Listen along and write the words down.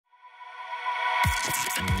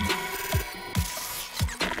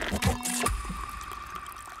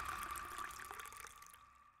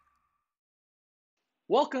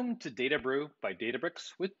Welcome to Data Brew by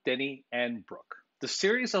Databricks with Denny and Brooke. The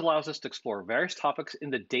series allows us to explore various topics in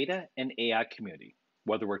the data and AI community.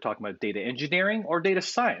 Whether we're talking about data engineering or data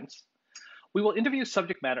science, we will interview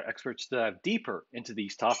subject matter experts to dive deeper into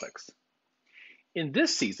these topics. In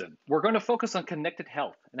this season, we're going to focus on connected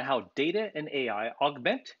health and how data and AI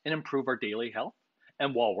augment and improve our daily health.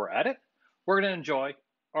 And while we're at it, we're going to enjoy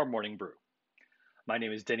our morning brew. My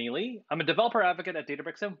name is Denny Lee. I'm a developer advocate at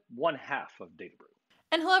Databricks and one half of Data Brew.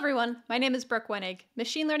 And hello everyone, my name is Brooke Wenig,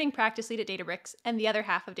 Machine Learning Practice Lead at Databricks and the other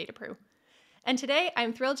half of Data Brew. And today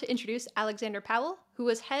I'm thrilled to introduce Alexander Powell, who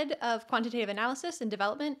was Head of Quantitative Analysis and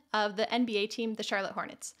Development of the NBA team, the Charlotte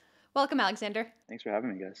Hornets. Welcome, Alexander. Thanks for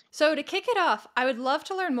having me, guys. So to kick it off, I would love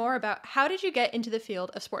to learn more about how did you get into the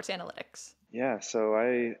field of sports analytics? Yeah, so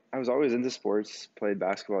I was always into sports, played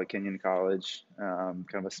basketball at Kenyon College, kind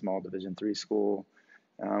of a small Division III school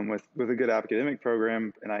with a good academic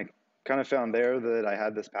program, and I kind of found there that I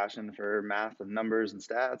had this passion for math and numbers and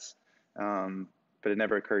stats, but it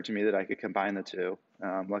never occurred to me that I could combine the two.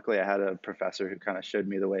 Luckily, I had a professor who kind of showed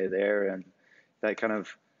me the way there, and that kind of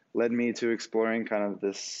led me to exploring kind of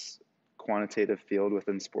this quantitative field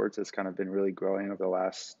within sports that's kind of been really growing over the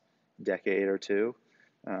last decade or two.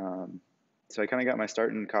 So I kind of got my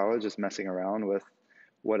start in college just messing around with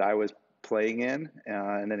what I was playing in,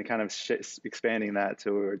 and then kind of expanding that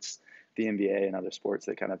towards the NBA and other sports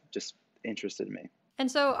that kind of just interested me.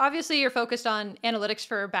 And so obviously you're focused on analytics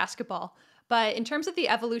for basketball, but in terms of the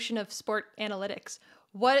evolution of sport analytics,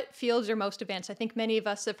 what fields are most advanced? I think many of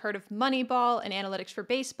us have heard of Moneyball and analytics for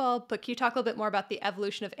baseball, but can you talk a little bit more about the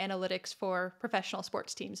evolution of analytics for professional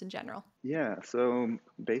sports teams in general? Yeah, so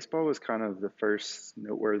baseball was kind of the first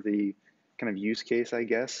noteworthy kind of use case, I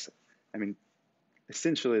guess. I mean,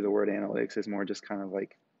 essentially the word analytics is more just kind of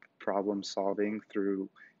like problem solving through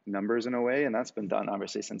numbers in a way, and that's been done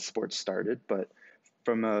obviously since sports started, but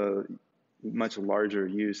from a much larger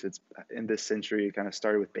use, it's in this century it kind of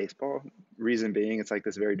started with baseball. Reason being, it's like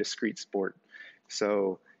this very discrete sport,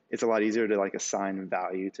 so it's a lot easier to like assign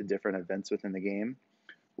value to different events within the game,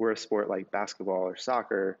 where a sport like basketball or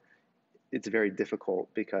soccer, it's very difficult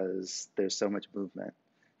because there's so much movement.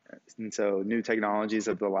 And so new technologies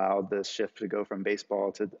have allowed this shift to go from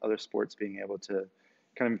baseball to other sports being able to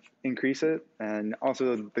kind of increase it. And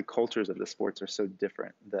also the cultures of the sports are so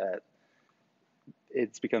different that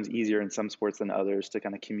it becomes easier in some sports than others to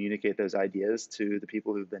kind of communicate those ideas to the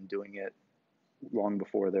people who've been doing it long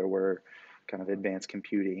before there were kind of advanced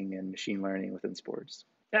computing and machine learning within sports.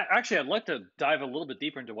 Yeah, actually, I'd like to dive a little bit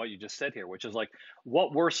deeper into what you just said here, which is like,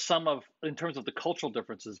 what were some of, in terms of the cultural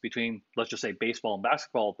differences between, let's just say, baseball and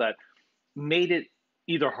basketball that made it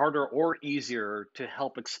either harder or easier to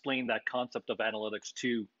help explain that concept of analytics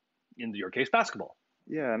to, in your case, basketball?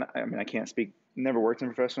 Yeah, and I mean, I can't speak, never worked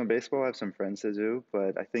in professional baseball. I have some friends who do,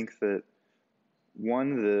 but I think that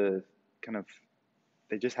the kind of,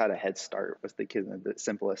 they just had a head start was the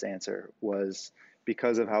simplest answer was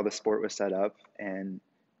because of how the sport was set up, and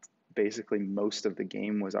basically most of the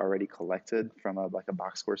game was already collected from a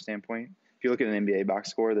box score standpoint. If you look at an NBA box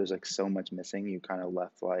score, there's like so much missing. You kind of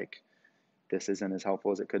left like, this isn't as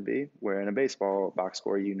helpful as it could be. Where in a baseball box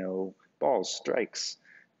score, balls, strikes,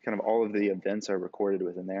 kind of all of the events are recorded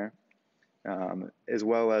within there. As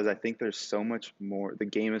well as I think there's so much more, the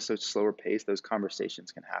game is such slower paced, those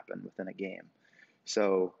conversations can happen within a game.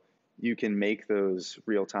 So you can make those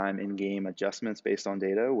real-time in-game adjustments based on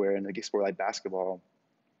data, where in a sport like basketball,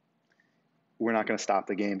 we're not going to stop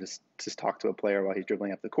the game to just talk to a player while he's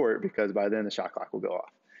dribbling up the court, because by then the shot clock will go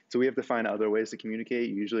off. So we have to find other ways to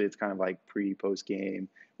communicate. Usually it's kind of like pre-post game.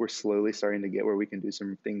 We're slowly starting to get where we can do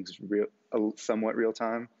some things somewhat real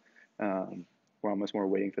time. We're almost more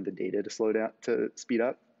waiting for the data to slow down, to speed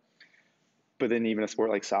up. But then even a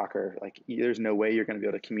sport like soccer, like there's no way you're going to be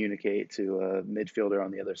able to communicate to a midfielder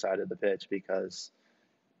on the other side of the pitch, because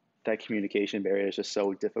that communication barrier is just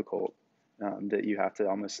so difficult that you have to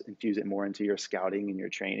almost infuse it more into your scouting and your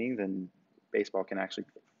training than baseball can actually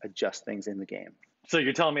adjust things in the game. So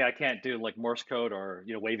you're telling me I can't do like Morse code or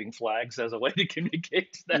waving flags as a way to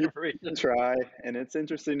communicate that information? You can try, and it's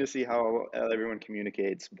interesting to see how everyone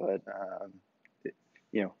communicates, but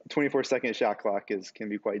a 24-second shot clock can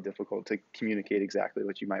be quite difficult to communicate exactly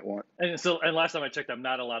what you might want. And last time I checked, I'm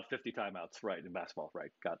not allowed 50 timeouts, right, in basketball,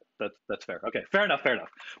 right? Got it. That's fair. Okay, fair enough.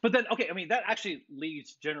 But then, okay, I mean, that actually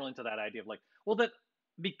leads generally into that idea of like, well, that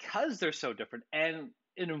because they're so different and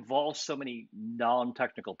it involves so many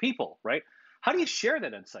non-technical people, right? How do you share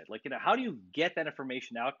that insight? Like, how do you get that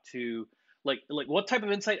information out to like what type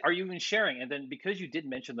of insight are you even sharing? And then because you did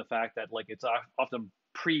mention the fact that like it's often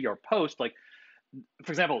pre or post, like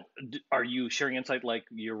for example, are you sharing insight like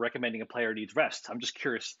you're recommending a player needs rest? I'm just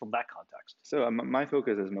curious from that context. So my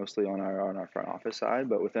focus is mostly on our front office side,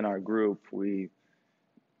 but within our group, we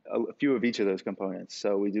a few of each of those components.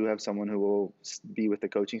 So we do have someone who will be with the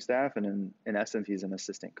coaching staff, and in essence, he's an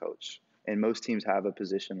assistant coach. And most teams have a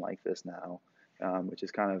position like this now, which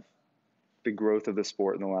is kind of the growth of the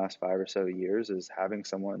sport in the last 5 or so years, is having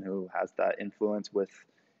someone who has that influence with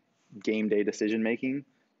game day decision making.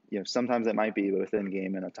 Sometimes it might be within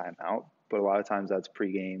game and a timeout, but a lot of times that's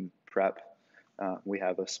pre-game prep. We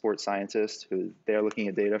have a sports scientist who they're looking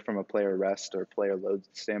at data from a player rest or player load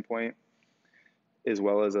standpoint, as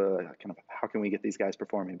well as a kind of how can we get these guys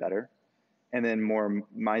performing better. And then more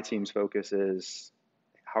my team's focus is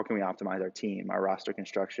how can we optimize our team, our roster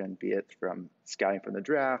construction, be it from scouting from the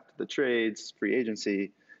draft, the trades, free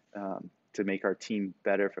agency, to make our team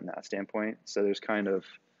better from that standpoint. So there's kind of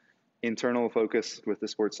internal focus with the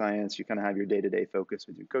sports science. You kind of have your day-to-day focus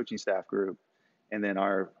with your coaching staff group. And then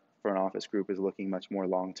our front office group is looking much more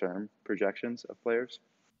long-term projections of players.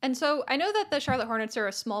 And so I know that the Charlotte Hornets are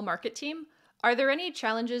a small market team. Are there any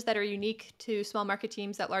challenges that are unique to small market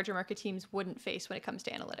teams that larger market teams wouldn't face when it comes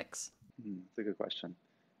to analytics? That's a good question.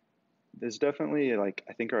 There's definitely,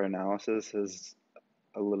 I think our analysis is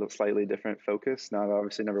a little slightly different focus. Now, I've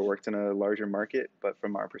obviously never worked in a larger market, but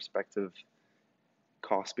from our perspective,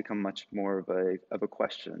 costs become much more of a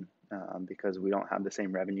question because we don't have the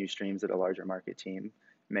same revenue streams that a larger market team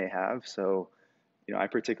may have. So, I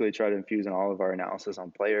particularly try to infuse in all of our analysis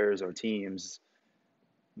on players or teams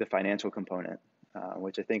the financial component,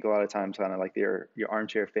 which I think a lot of times kind of like your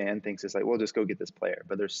armchair fan thinks it's like, well, just go get this player.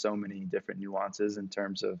 But there's so many different nuances in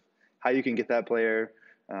terms of how you can get that player.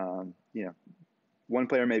 One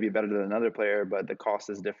player may be better than another player, but the cost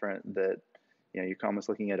is different. That you're almost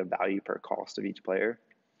looking at a value per cost of each player.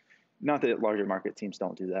 Not that larger market teams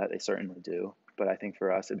don't do that; they certainly do. But I think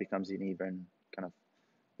for us, it becomes an even kind of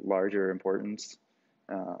larger importance.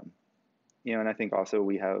 And I think also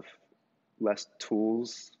we have less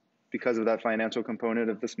tools because of that financial component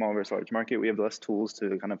of the small versus large market. We have less tools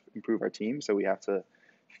to kind of improve our team, so we have to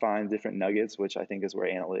find different nuggets, which I think is where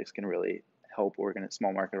analytics can really help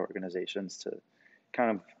small market organizations to kind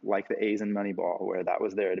of like the A's in Moneyball, where that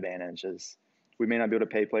was their advantage. Is we may not be able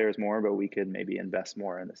to pay players more, but we could maybe invest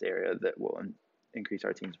more in this area that will increase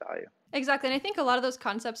our team's value. Exactly. And I think a lot of those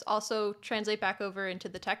concepts also translate back over into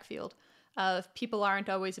the tech field. People aren't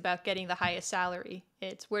always about getting the highest salary.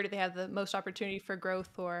 It's where do they have the most opportunity for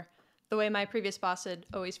growth, or the way my previous boss had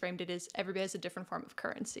always framed it is everybody has a different form of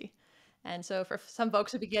currency. And so for some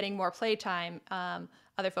folks would be getting more play time,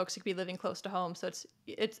 other folks could be living close to home. So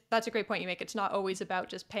that's a great point you make. It's not always about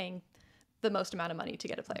just paying the most amount of money to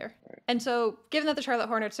get a player. Right. And so given that the Charlotte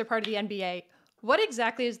Hornets are part of the NBA, what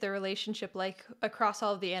exactly is the relationship like across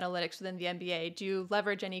all of the analytics within the NBA? Do you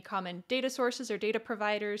leverage any common data sources or data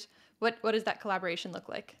providers? What does that collaboration look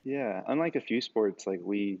like? Yeah, unlike a few sports, like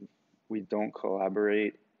we don't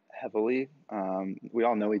collaborate heavily. We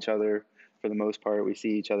all know each other for the most part. We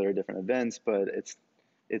see each other at different events, but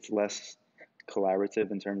it's less collaborative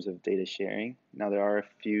in terms of data sharing. Now there are a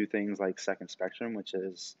few things like Second Spectrum, which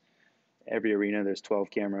is every arena. There's 12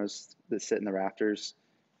 cameras that sit in the rafters.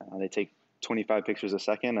 They take 25 pictures a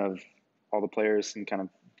second of all the players and kind of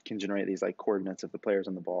can generate these like coordinates of the players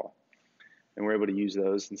on the ball. And we're able to use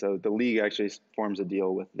those. And so the league actually forms a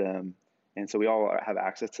deal with them. And so we all have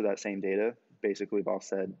access to that same data. Basically, we've all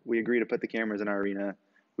said, we agree to put the cameras in our arena.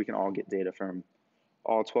 We can all get data from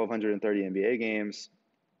all 1,230 NBA games.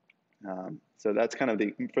 So that's kind of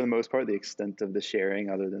for the most part, the extent of the sharing,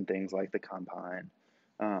 other than things like the combine,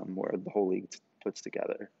 where the whole league puts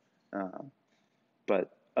together.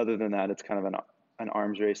 But other than that, it's kind of an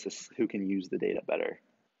arms race to who can use the data better.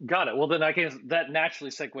 Got it. Well, then I guess that naturally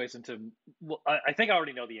segues into, well, I think I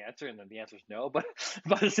already know the answer, and then the answer is no. But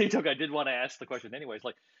by the same token, I did want to ask the question anyways.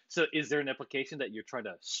 So is there an implication that you're trying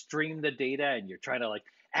to stream the data and you're trying to,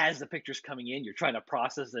 as the picture's coming in, you're trying to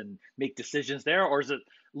process and make decisions there? Or is it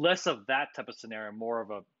less of that type of scenario, more of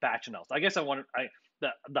a batch analysis? I guess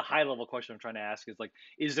the high level question I'm trying to ask is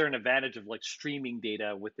is there an advantage of streaming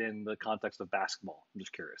data within the context of basketball? I'm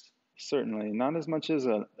just curious. Certainly, not as much as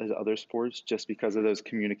other sports, just because of those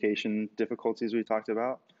communication difficulties we talked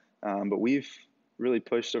about. But we've really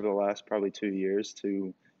pushed over the last probably 2 years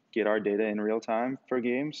to get our data in real time for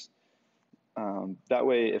games. That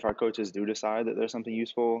way, if our coaches do decide that there's something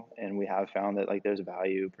useful, and we have found that there's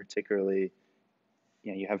value, particularly,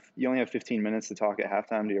 you only have 15 minutes to talk at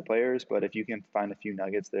halftime to your players, but if you can find a few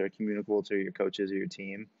nuggets that are communicable to your coaches or your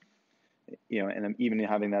team, and even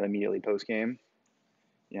having that immediately post game.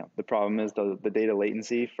 The problem is the data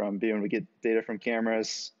latency from being able to get data from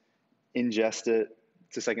cameras, ingest it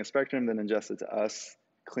to Second Spectrum, then ingest it to us,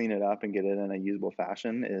 clean it up and get it in a usable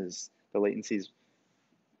fashion. Is the latency's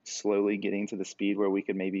slowly getting to the speed where we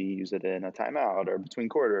could maybe use it in a timeout or between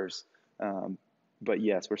quarters. But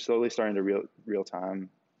yes, we're slowly starting to real time.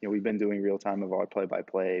 We've been doing real time of our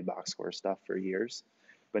play-by-play box score stuff for years,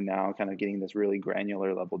 but now kind of getting this really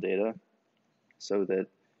granular level data so that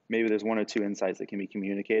maybe there's one or two insights that can be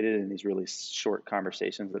communicated in these really short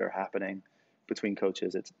conversations that are happening between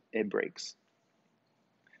coaches. It breaks.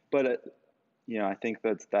 But I think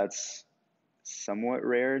that's somewhat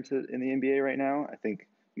rare in the NBA right now. I think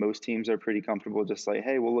most teams are pretty comfortable just like,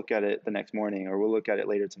 hey, we'll look at it the next morning, or we'll look at it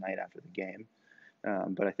later tonight after the game.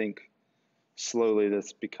 But I think slowly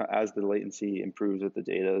as the latency improves with the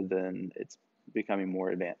data, then it's becoming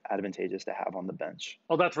more advantageous to have on the bench.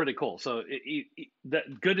 Oh, that's really cool. So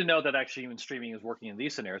good to know that actually even streaming is working in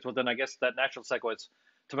these scenarios. Well, then I guess that natural segues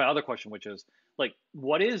to my other question, which is like,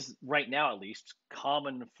 what is right now at least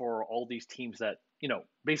common for all these teams that,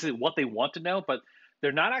 basically what they want to know, but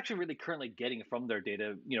they're not actually really currently getting from their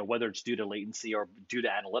data, whether it's due to latency or due to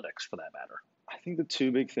analytics for that matter? I think the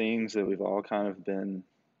two big things that we've all kind of been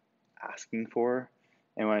asking for,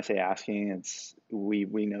 and when I say asking, it's we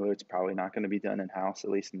know it's probably not going to be done in-house, at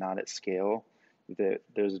least not at scale. That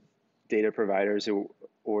there's data providers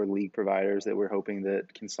or league providers that we're hoping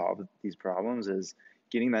that can solve these problems, is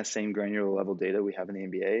getting that same granular level data we have in the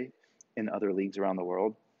NBA in other leagues around the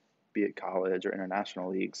world, be it college or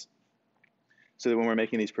international leagues. So that when we're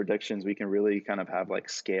making these predictions, we can really kind of have like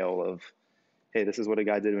scale of, hey, this is what a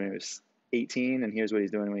guy did when he was 18, and here's what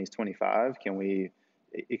he's doing when he's 25. Can we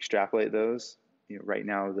extrapolate those? Right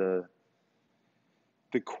now the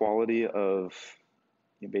quality of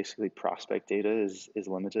basically prospect data is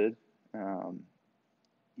limited.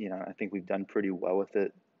 I think we've done pretty well with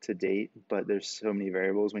it to date, but there's so many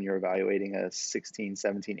variables when you're evaluating a 16,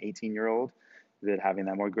 17, 18-year-old that having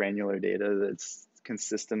that more granular data that's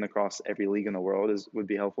consistent across every league in the world would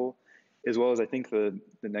be helpful. As well as I think the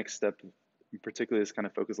next step, particularly, is kind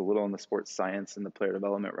of focus a little on the sports science and the player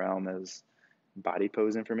development realm as body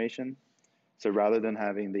pose information. So rather than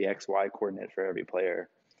having the XY coordinate for every player,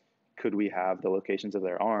 could we have the locations of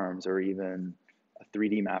their arms or even a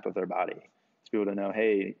 3D map of their body to be able to know,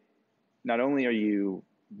 hey, not only are you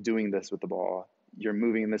doing this with the ball, you're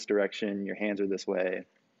moving in this direction, your hands are this way.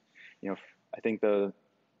 I think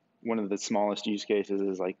one of the smallest use cases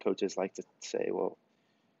is like coaches like to say, well,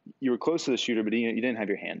 you were close to the shooter, but you didn't have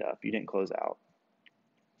your hand up, you didn't close out.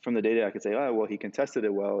 From the data, I could say, oh, well, he contested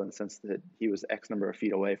it well in the sense that he was X number of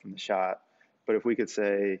feet away from the shot. But if we could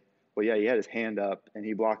say, well, yeah, he had his hand up and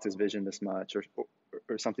he blocked his vision this much,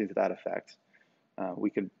 or something to that effect, we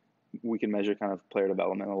could measure kind of player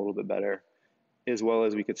development a little bit better, as well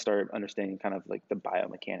as we could start understanding kind of like the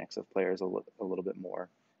biomechanics of players a little bit more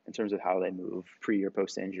in terms of how they move pre or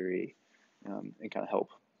post injury, and kind of help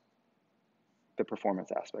the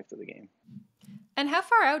performance aspect of the game. And how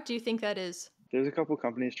far out do you think that is? There's a couple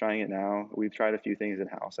companies trying it now. We've tried a few things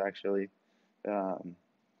in-house, actually.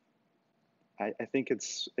 I think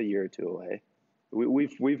it's a year or two away.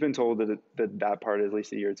 We've been told that part is at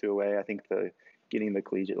least a year or two away. I think getting the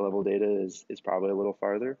collegiate level data is probably a little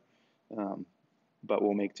farther, but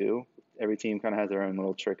we'll make do. Every team kind of has their own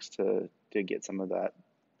little tricks to get some of that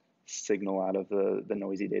signal out of the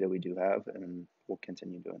noisy data we do have, and we'll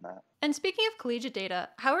continue doing that. And speaking of collegiate data,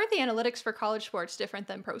 how are the analytics for college sports different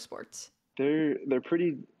than pro sports? They're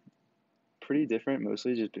pretty different,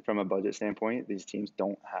 mostly just from a budget standpoint. These teams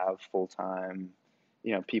don't have full-time,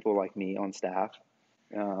 people like me on staff.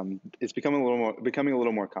 It's becoming a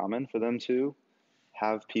little more common for them to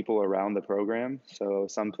have people around the program. So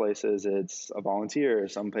some places it's a volunteer,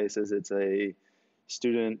 some places it's a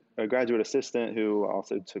graduate assistant who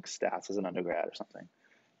also took stats as an undergrad or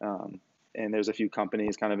something. And there's a few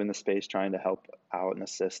companies kind of in the space trying to help out and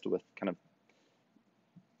assist with kind of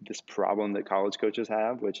this problem that college coaches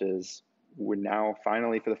have, which is we're now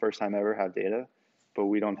finally for the first time ever have data, but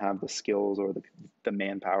we don't have the skills or the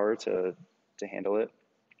manpower to handle it.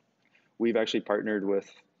 We've actually partnered with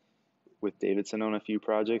Davidson on a few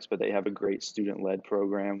projects, but they have a great student-led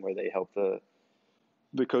program where they help the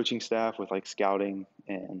coaching staff with like scouting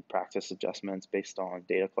and practice adjustments based on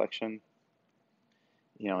data collection.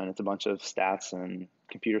 And it's a bunch of stats and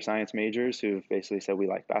computer science majors who've basically said, we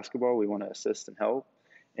like basketball, we want to assist and help.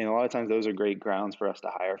 And a lot of times those are great grounds for us to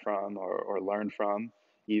hire from or learn from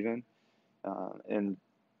even. And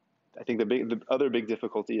I think the other big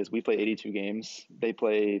difficulty is we play 82 games. They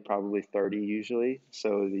play probably 30 usually.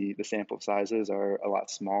 So the sample sizes are a lot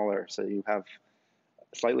smaller. So you have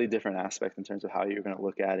a slightly different aspect in terms of how you're going to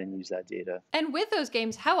look at and use that data. And with those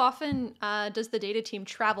games, how often does the data team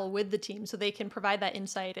travel with the team so they can provide that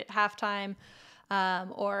insight at halftime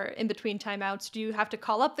or in between timeouts? Do you have to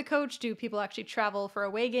call up the coach? Do people actually travel for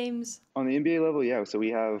away games? On the NBA level, yeah. So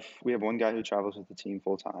we have one guy who travels with the team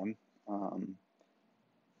full time.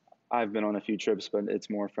 I've been on a few trips, but it's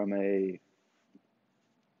more from an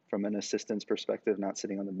assistant's perspective, not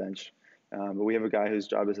sitting on the bench. But we have a guy whose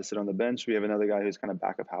job is to sit on the bench. We have another guy who's kind of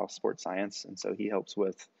back of house sports science, and so he helps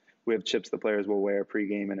with. We have chips the players will wear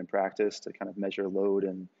pregame and in practice to kind of measure load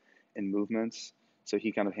and movements. So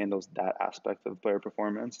he kind of handles that aspect of player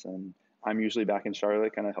performance, and I'm usually back in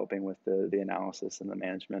Charlotte, kind of helping with the analysis and the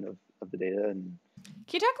management of the data. And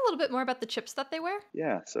can you talk a little bit more about the chips that they wear?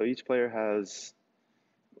 yeah, so each player has.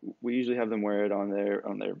 We usually have them wear it on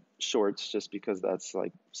their shorts, just because that's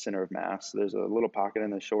like center of mass. So there's a little pocket in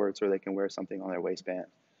the shorts, or they can wear something on their waistband.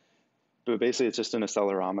 But basically, it's just an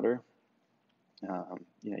accelerometer.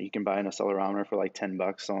 You can buy an accelerometer for like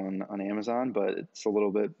 $10 on Amazon, but it's a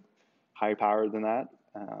little bit higher powered than that.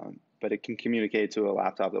 But it can communicate to a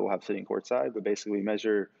laptop that we'll have sitting courtside. But basically, we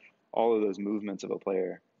measure all of those movements of a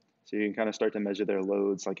player. So you can kind of start to measure their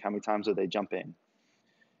loads, like how many times are they jumping.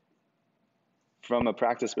 From a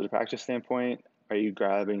practice standpoint, are you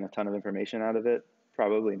grabbing a ton of information out of it?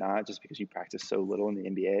 Probably not, just because you practice so little in the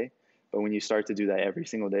NBA. But when you start to do that every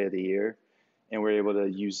single day of the year, and we're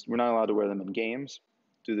not allowed to wear them in games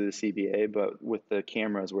due to the CBA, but with the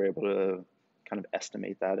cameras, we're able to kind of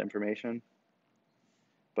estimate that information.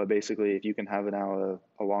 But basically, if you can have now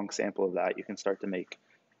a long sample of that, you can start to make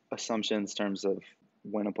assumptions in terms of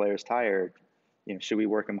when a player's tired. Should we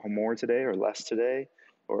work them more today or less today?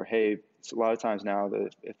 Or, hey, it's a lot of times now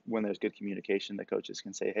that when there's good communication, the coaches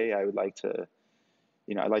can say, hey, I'd like to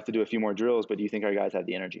do a few more drills, but do you think our guys have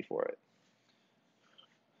the energy for it?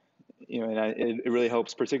 It really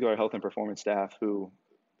helps, particularly our health and performance staff who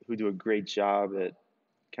do a great job at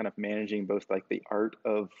kind of managing both like the art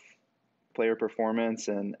of player performance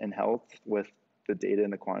and health with the data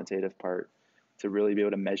and the quantitative part to really be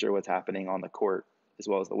able to measure what's happening on the court as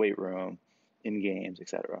well as the weight room, in games,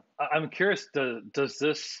 etc. I'm curious, does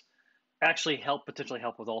this actually potentially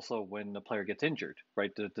help with also when the player gets injured,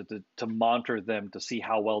 right? To monitor them to see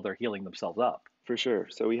how well they're healing themselves up. For sure.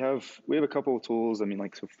 So we have a couple of tools. I mean,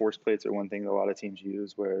 like, so force plates are one thing that a lot of teams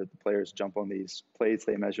use, where the players jump on these plates,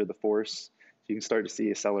 they measure the force. So you can start to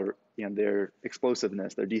see their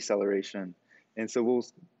explosiveness, their deceleration. And so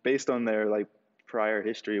based on their like prior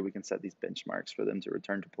history, we can set these benchmarks for them to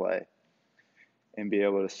return to play and be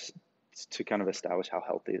able to kind of establish how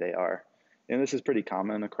healthy they are. And this is pretty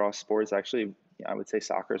common across sports. Actually, I would say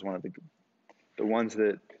soccer is one of the ones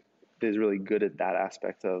that is really good at that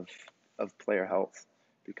aspect of player health,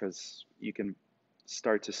 because you can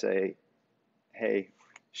start to say, hey,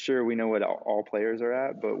 sure, we know what all players are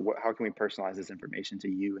at, but how can we personalize this information to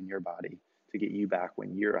you and your body to get you back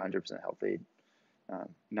when you're 100% healthy?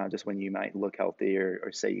 Not just when you might look healthy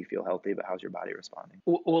or say you feel healthy, but how's your body responding?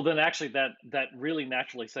 Well, then actually that really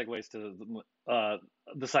naturally segues to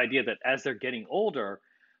this idea that as they're getting older,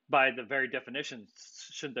 by the very definition,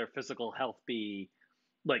 should their physical health be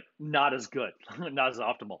like not as good, not as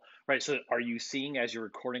optimal, right? So are you seeing, as you're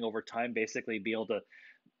recording over time, basically be able to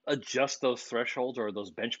adjust those thresholds or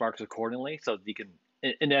those benchmarks accordingly so that you can,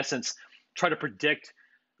 in essence, try to predict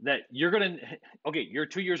that you're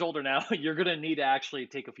 2 years older now, you're going to need to actually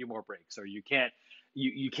take a few more breaks, or you can't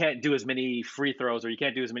do as many free throws, or you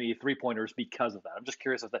can't do as many 3-pointers because of that. I'm just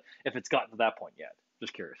curious if it's gotten to that point yet.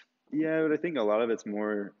 Just curious. Yeah, but I think a lot of it's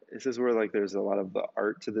more, this is where like there's a lot of the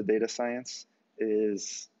art to the data science,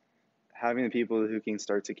 is having the people who can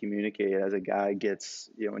start to communicate. As a guy gets,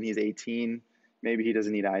 when he's 18, maybe he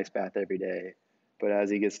doesn't need an ice bath every day, but as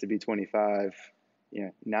he gets to be 25,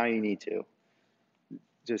 now you need to.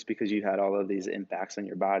 Just because you had all of these impacts on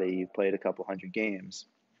your body, you've played a couple hundred games,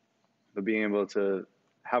 but being able to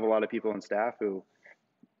have a lot of people on staff who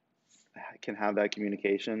can have that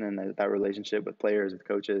communication and that relationship with players, with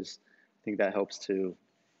coaches, I think that helps to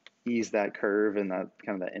ease that curve and that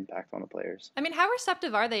kind of that impact on the players. I mean, how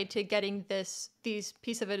receptive are they to getting these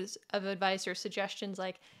pieces of advice or suggestions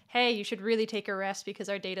like, hey, you should really take a rest because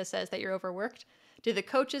our data says that you're overworked? Do the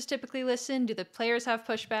coaches typically listen? Do the players have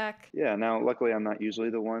pushback? Yeah, now luckily I'm not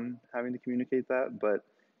usually the one having to communicate that, but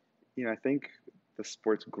I think the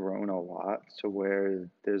sport's grown a lot to where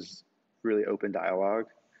there's really open dialogue,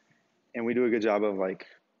 and we do a good job of like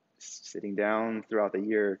sitting down throughout the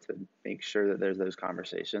year to make sure that there's those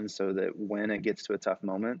conversations, so that when it gets to a tough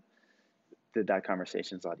moment, that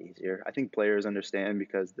conversation is a lot easier. I think players understand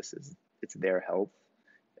because it's their health.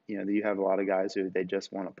 You have a lot of guys who they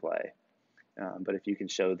just want to play. But if you can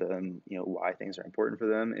show them, why things are important for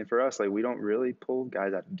them, and for us, like we don't really pull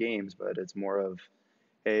guys out of games, but it's more of,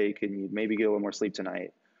 hey, can you maybe get a little more sleep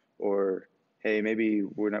tonight, or hey, maybe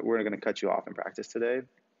we're not going to cut you off in practice today,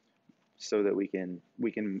 so that we can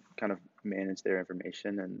kind of manage their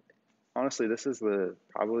information. And honestly, this is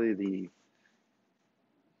probably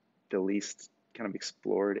the least kind of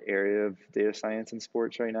explored area of data science in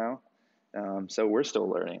sports right now. So we're still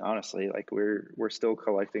learning, honestly. Like we're still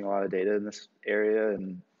collecting a lot of data in this area,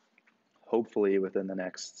 and hopefully within the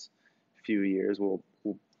next few years,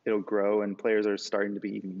 it'll grow, and players are starting to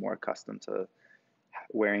be even more accustomed to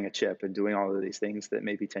wearing a chip and doing all of these things that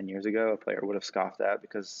maybe 10 years ago a player would have scoffed at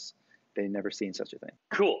because they never seen such a thing.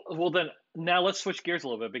 Cool. Well, then now let's switch gears a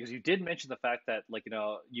little bit, because you did mention the fact that, like,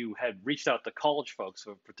 you had reached out to college folks,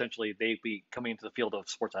 so potentially they'd be coming into the field of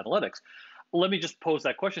sports analytics. Let me just pose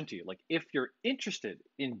that question to you. Like, if you're interested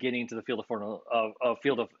in getting into the field of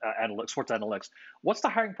sports analytics, what's the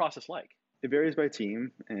hiring process like? It varies by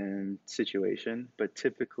team and situation, but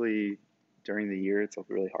typically during the year, it's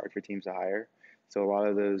really hard for teams to hire. So a lot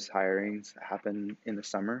of those hirings happen in the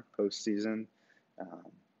summer, postseason.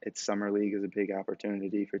 Summer league is a big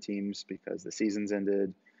opportunity for teams because the season's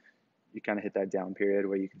ended. You kind of hit that down period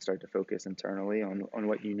where you can start to focus internally on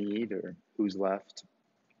what you need or who's left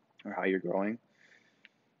or how you're growing.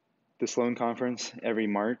 The Sloan Conference every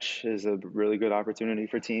March is a really good opportunity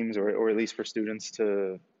for teams, or at least for students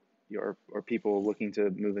or people looking to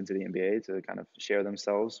move into the NBA to kind of share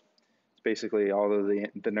themselves. It's basically all of the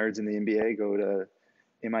nerds in the NBA go to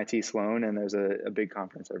MIT Sloan, and there's a big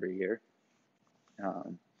conference every year.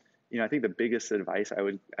 I think the biggest advice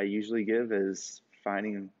I usually give is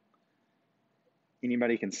finding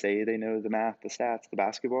anybody can say they know the math, the stats, the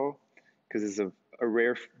basketball, because it's a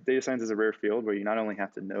rare data science is a rare field where you not only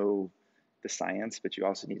have to know the science, but you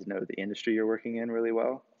also need to know the industry you're working in really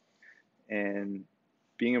well. And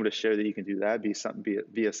being able to show that you can do that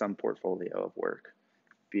via some portfolio of work,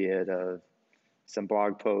 be it some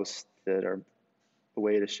blog posts that are a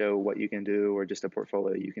way to show what you can do, or just a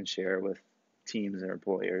portfolio you can share with teams and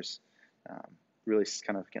employers, really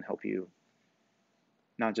kind of can help you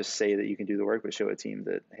not just say that you can do the work, but show a team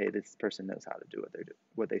that, hey, this person knows how to do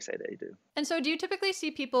what they say they do. And so do you typically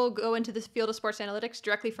see people go into this field of sports analytics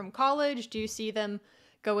directly from college? Do you see them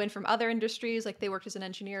go in from other industries, like they worked as an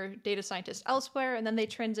engineer, data scientist elsewhere, and then they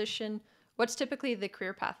transition? What's typically the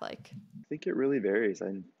career path like? I think it really varies.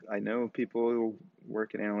 I know people who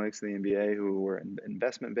work in analytics in the NBA who were in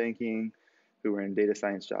investment banking, who were in data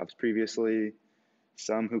science jobs previously,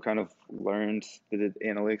 some who kind of learned the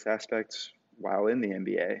analytics aspects while in the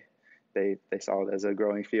NBA. They saw it as a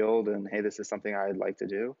growing field, and hey, this is something I'd like to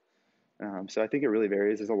do. So I think it really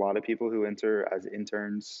varies. There's a lot of people who enter as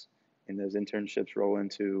interns, and those internships roll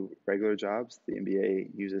into regular jobs. The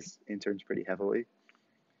NBA uses interns pretty heavily,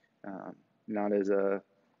 not as a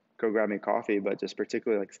go grab me coffee, but just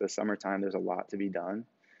particularly like the summertime, there's a lot to be done,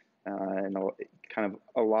 and kind of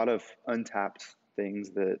a lot of untapped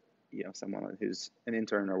things that someone who's an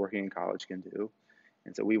intern or working in college can do.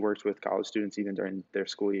 And so we worked with college students even during their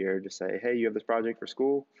school year to say, hey, you have this project for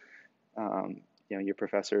school. Your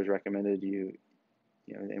professors recommended you,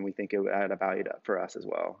 and we think it would add a value for us as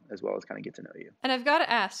well as kind of get to know you. And I've got to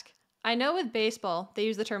ask, I know with baseball, they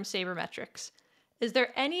use the term sabermetrics. Is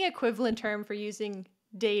there any equivalent term for using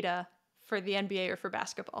data for the NBA or for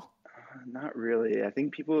basketball? Not really. I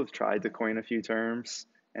think people have tried to coin a few terms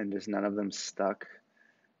and just none of them stuck.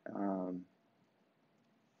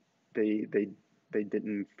 They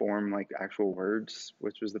didn't form like actual words,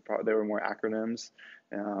 which was there were more acronyms.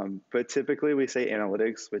 But typically we say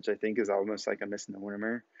analytics, which I think is almost like a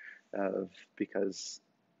misnomer because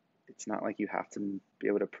it's not like you have to be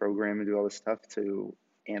able to program and do all this stuff to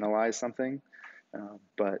analyze something.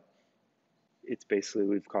 But it's basically,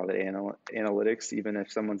 we've called it analytics. Even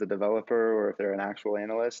if someone's a developer or if they're an actual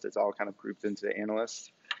analyst, it's all kind of grouped into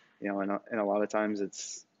analysts. And a lot of times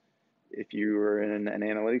if you were in an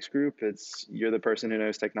analytics group, you're the person who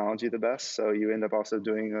knows technology the best. So you end up also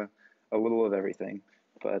doing a little of everything,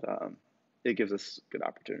 but it gives us good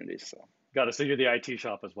opportunities. So got it. So you're the IT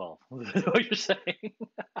shop as well. Is what you're saying?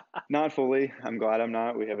 Not fully. I'm glad I'm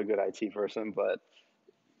not. We have a good IT person, but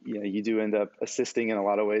you do end up assisting in a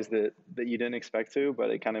lot of ways that you didn't expect to, but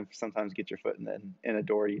it kind of sometimes gets your foot in a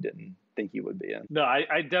door you didn't think you would be in. No,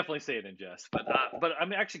 I definitely say it in jest, but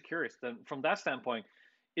I'm actually curious then from that standpoint.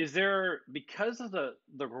 Is there, because of the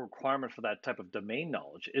requirement for that type of domain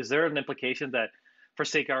knowledge, is there an implication that, for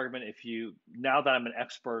sake of argument, now that I'm an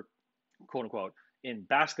expert, quote unquote, in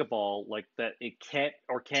basketball, like that it can't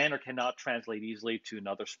or can or cannot translate easily to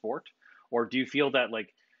another sport? Or do you feel that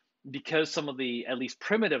like because some of the at least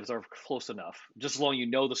primitives are close enough, just as long as you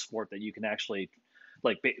know the sport, that you can actually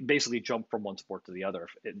like basically jump from one sport to the other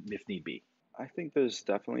if need be? I think there's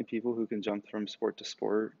definitely people who can jump from sport to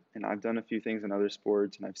sport, and I've done a few things in other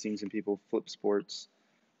sports, and I've seen some people flip sports.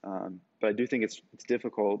 But I do think it's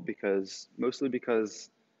difficult because mostly because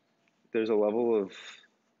there's a level of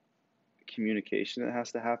communication that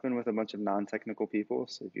has to happen with a bunch of non-technical people.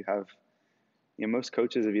 So if you have, most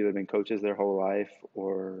coaches have either been coaches their whole life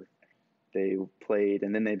or they played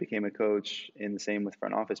and then they became a coach, and the same with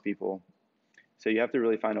front office people. So you have to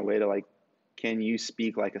really find a way to like, can you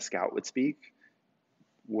speak like a scout would speak,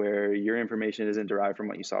 where your information isn't derived from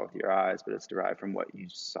what you saw with your eyes, but it's derived from what you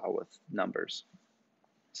saw with numbers.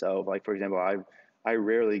 So like, for example, I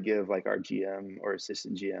rarely give like our GM or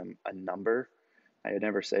assistant GM a number. I would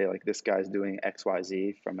never say like this guy's doing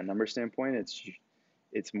XYZ from a number standpoint.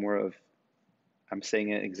 It's more of I'm saying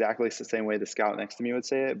it exactly the same way the scout next to me would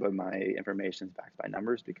say it, but my information is backed by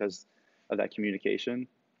numbers because of that communication.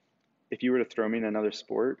 If you were to throw me in another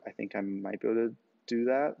sport, I think I might be able to do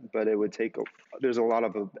that, but it would take, there's a lot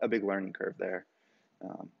of a big learning curve there.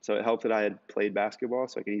 So it helped that I had played basketball,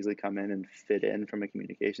 so I could easily come in and fit in from a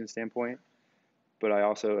communication standpoint. But I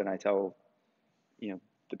also, and I tell,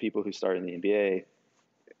 the people who started in the NBA,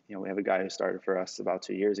 we have a guy who started for us about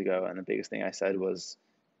 2 years ago, and the biggest thing I said was,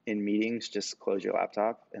 in meetings, just close your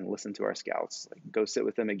laptop and listen to our scouts. Like, go sit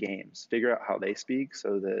with them at games, figure out how they speak,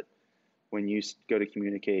 so that when you go to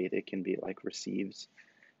communicate, it can be like received.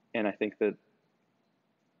 And I think that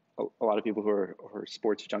a lot of people who are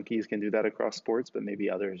sports junkies can do that across sports, but maybe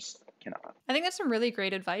others cannot. I think that's some really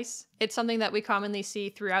great advice. It's something that we commonly see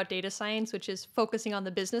throughout data science, which is focusing on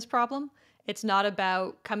the business problem. It's not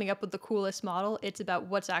about coming up with the coolest model. It's about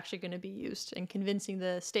what's actually going to be used and convincing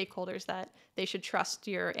the stakeholders that they should trust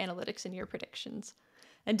your analytics and your predictions.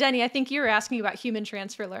 And Denny, I think you were asking about human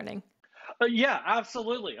transfer learning. Yeah,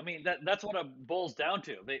 absolutely. I mean, that's what it boils down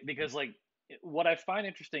to. Because like what I find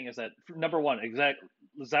interesting is that number one,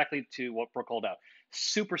 exactly to what Brooke called out,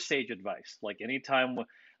 super sage advice. Like anytime,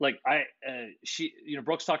 like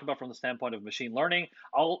Brooke's talked about from the standpoint of machine learning.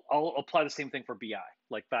 I'll apply the same thing for BI,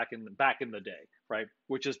 like back in the day, right?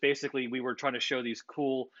 Which is basically we were trying to show these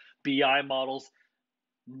cool BI models.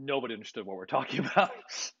 Nobody understood what we're talking about.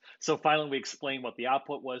 So finally we explained what the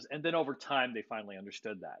output was, and then over time they finally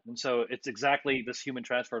understood that. And so it's exactly this human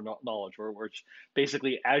transfer of knowledge where it's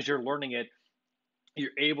basically as you're learning it,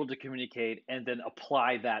 you're able to communicate and then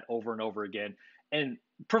apply that over and over again. And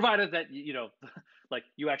provided that, like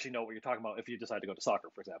you actually know what you're talking about if you decide to go to soccer,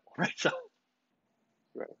 for example, right? So,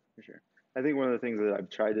 right, for sure. I think one of the things that I've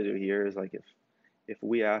tried to do here is like if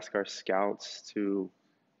we ask our scouts to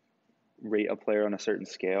rate a player on a certain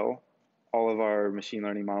scale, all of our machine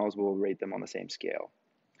learning models will rate them on the same scale.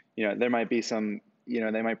 There might be some,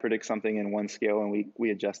 they might predict something in one scale and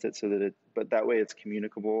we adjust it so that but that way it's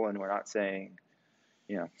communicable and we're not saying,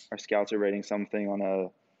 our scouts are rating something on a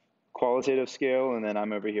qualitative scale and then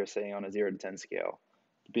I'm over here saying on a 0 to 10 scale.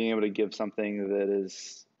 Being able to give something that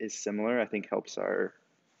is similar, I think helps our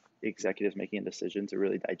executives making a decision to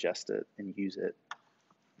really digest it and use it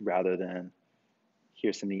rather than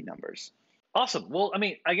here's some neat numbers. Awesome. Well, I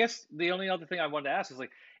mean, I guess the only other thing I wanted to ask is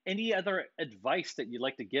like any other advice that you'd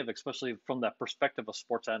like to give, especially from that perspective of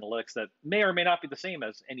sports analytics that may or may not be the same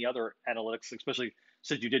as any other analytics, especially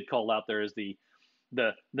since you did call out there is the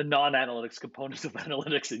non-analytics components of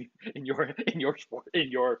analytics in your sport, in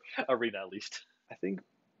your arena at least. I think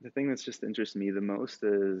the thing that's just interests me the most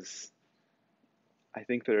is I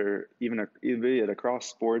think there even across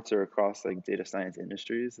sports or across like data science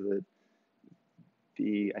industries that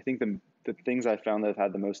I think the things I found that have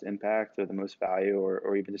had the most impact or the most value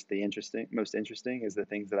or even just the most interesting is the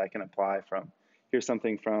things that I can apply from here's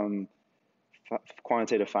something from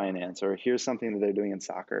quantitative finance, or here's something that they're doing in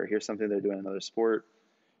soccer, here's something they're doing in another sport,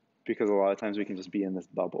 because a lot of times we can just be in this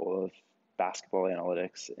bubble of basketball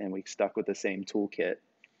analytics and we stuck with the same toolkit,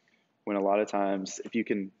 when a lot of times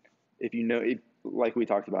like we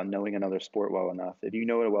talked about, knowing another sport well enough, if you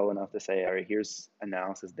know it well enough to say, all right, here's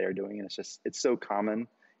analysis they're doing, and it's so common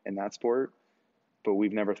in that sport, but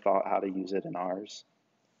we've never thought how to use it in ours,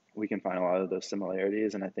 we can find a lot of those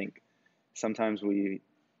similarities. And I think sometimes we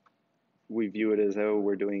view it as though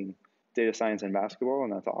we're doing data science in basketball,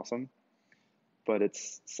 and that's awesome, but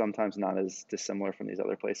it's sometimes not as dissimilar from these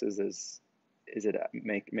other places as it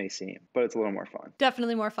may seem, but it's a little more fun.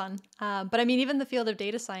 Definitely more fun. But I mean, even the field of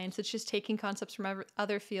data science, it's just taking concepts from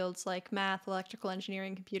other fields like math, electrical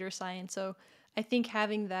engineering, computer science. So I think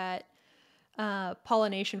having that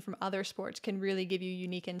pollination from other sports can really give you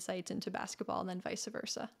unique insights into basketball and then vice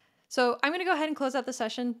versa. So I'm going to go ahead and close out the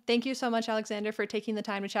session. Thank you so much, Alexander, for taking the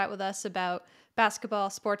time to chat with us about basketball,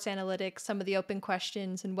 sports analytics, some of the open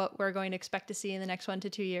questions, and what we're going to expect to see in the next 1 to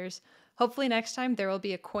 2 years. Hopefully next time there will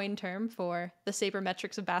be a coined term for the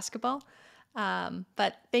sabermetrics of basketball.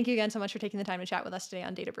 But thank you again so much for taking the time to chat with us today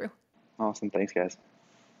on Data Brew. Awesome. Thanks, guys.